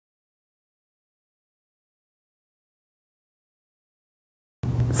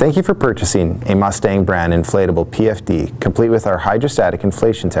Thank you for purchasing a Mustang brand inflatable PFD complete with our hydrostatic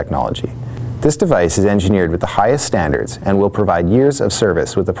inflation technology. This device is engineered with the highest standards and will provide years of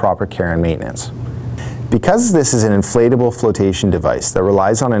service with the proper care and maintenance. Because this is an inflatable flotation device that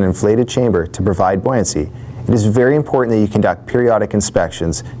relies on an inflated chamber to provide buoyancy, it is very important that you conduct periodic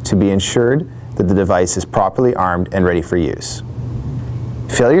inspections to be ensured that the device is properly armed and ready for use.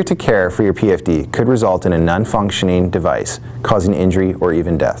 Failure to care for your PFD could result in a non-functioning device, causing injury or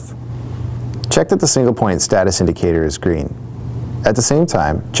even death. Check that the single point status indicator is green. At the same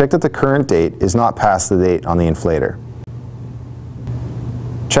time, check that the current date is not past the date on the inflator.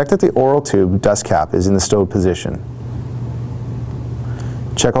 Check that the oral tube dust cap is in the stowed position.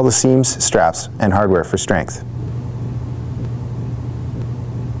 Check all the seams, straps, and hardware for strength.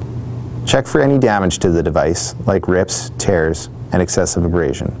 Check for any damage to the device, like rips, tears, and excessive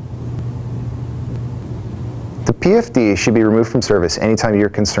abrasion. The PFD should be removed from service anytime you're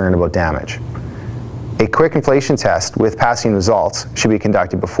concerned about damage. A quick inflation test with passing results should be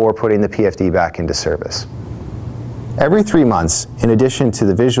conducted before putting the PFD back into service. Every 3 months, in addition to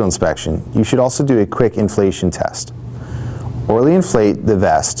the visual inspection, you should also do a quick inflation test. Orally inflate the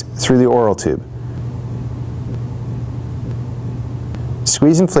vest through the oral tube.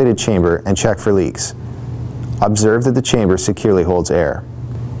 Squeeze inflated chamber and check for leaks. Observe that the chamber securely holds air.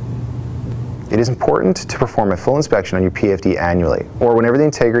 It is important to perform a full inspection on your PFD annually, or whenever the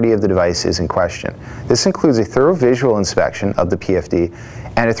integrity of the device is in question. This includes a thorough visual inspection of the PFD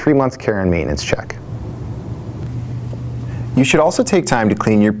and a 3-month care and maintenance check. You should also take time to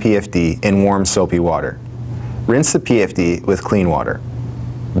clean your PFD in warm soapy water. Rinse the PFD with clean water.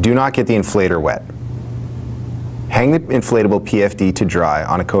 Do not get the inflator wet. Hang the inflatable PFD to dry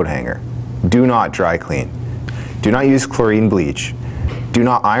on a coat hanger. Do not dry clean. Do not use chlorine bleach. Do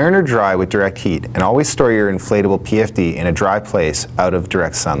not iron or dry with direct heat, and always store your inflatable PFD in a dry place out of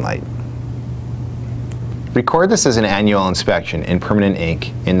direct sunlight. Record this as an annual inspection in permanent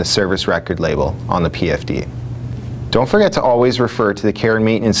ink in the service record label on the PFD. Don't forget to always refer to the care and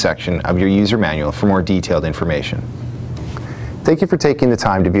maintenance section of your user manual for more detailed information. Thank you for taking the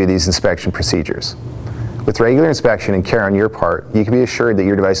time to view these inspection procedures. With regular inspection and care on your part, you can be assured that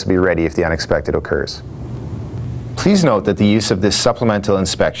your device will be ready if the unexpected occurs. Please note that the use of this supplemental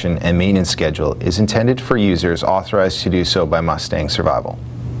inspection and maintenance schedule is intended for users authorized to do so by Mustang Survival.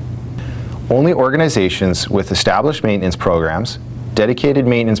 Only organizations with established maintenance programs, dedicated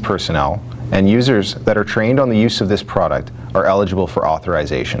maintenance personnel, and users that are trained on the use of this product are eligible for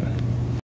authorization.